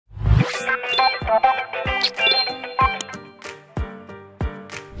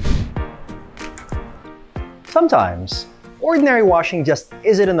Sometimes, ordinary washing just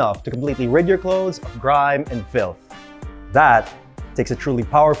isn't enough to completely rid your clothes of grime and filth. That takes a truly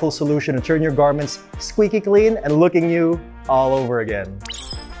powerful solution to turn your garments squeaky clean and looking new all over again.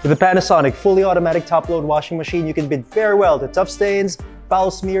 With the Panasonic fully automatic top-load washing machine, you can bid farewell to tough stains, foul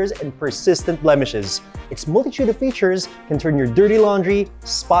smears, and persistent blemishes. Its multitude of features can turn your dirty laundry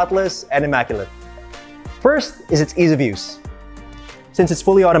spotless and immaculate. First is its ease of use. Since it's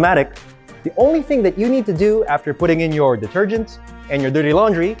fully automatic, the only thing that you need to do after putting in your detergent and your dirty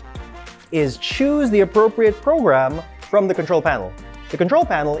laundry is choose the appropriate program from the control panel. The control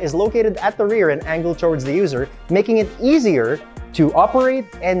panel is located at the rear and angled towards the user, making it easier to operate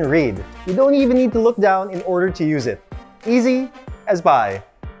and read. You don't even need to look down in order to use it. Easy as pie.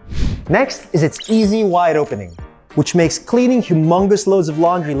 Next is its easy wide opening, which makes cleaning humongous loads of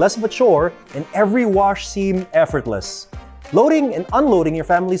laundry less of a chore and every wash seem effortless. Loading and unloading your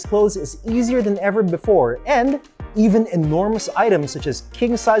family's clothes is easier than ever before, and even enormous items such as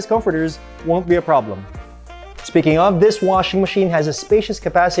king-size comforters won't be a problem. Speaking of, this washing machine has a spacious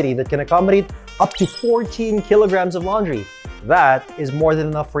capacity that can accommodate up to 14 kilograms of laundry. That is more than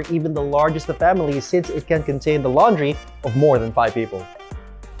enough for even the largest of families, since it can contain the laundry of more than 5 people.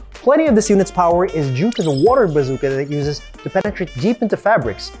 Plenty of this unit's power is due to the water bazooka that it uses to penetrate deep into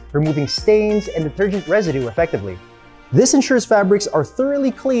fabrics, removing stains and detergent residue effectively. This ensures fabrics are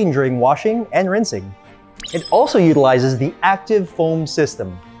thoroughly clean during washing and rinsing. It also utilizes the active foam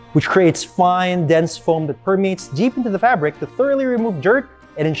system, which creates fine, dense foam that permeates deep into the fabric to thoroughly remove dirt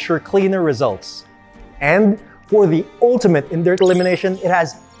and ensure cleaner results. And for the ultimate in dirt elimination, it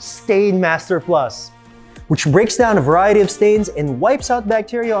has Stain Master Plus, which breaks down a variety of stains and wipes out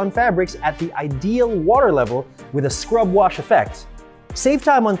bacteria on fabrics at the ideal water level with a scrub wash effect. Save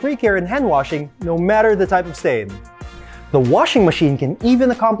time on pre-care and hand washing, no matter the type of stain. The washing machine can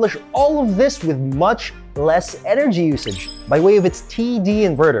even accomplish all of this with much less energy usage by way of its TD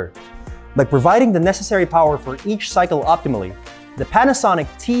inverter. By providing the necessary power for each cycle optimally, the Panasonic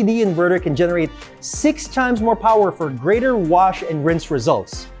TD inverter can generate 6 times more power for greater wash and rinse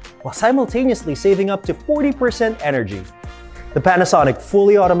results, while simultaneously saving up to 40% energy. The Panasonic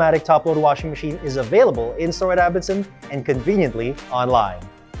fully automatic top-load washing machine is available in-store at Abenson and conveniently online.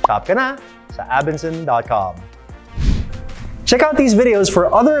 Shop ka na sa abenson.com. Check out these videos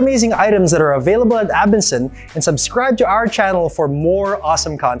for other amazing items that are available at Abenson and subscribe to our channel for more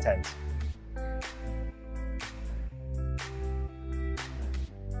awesome content.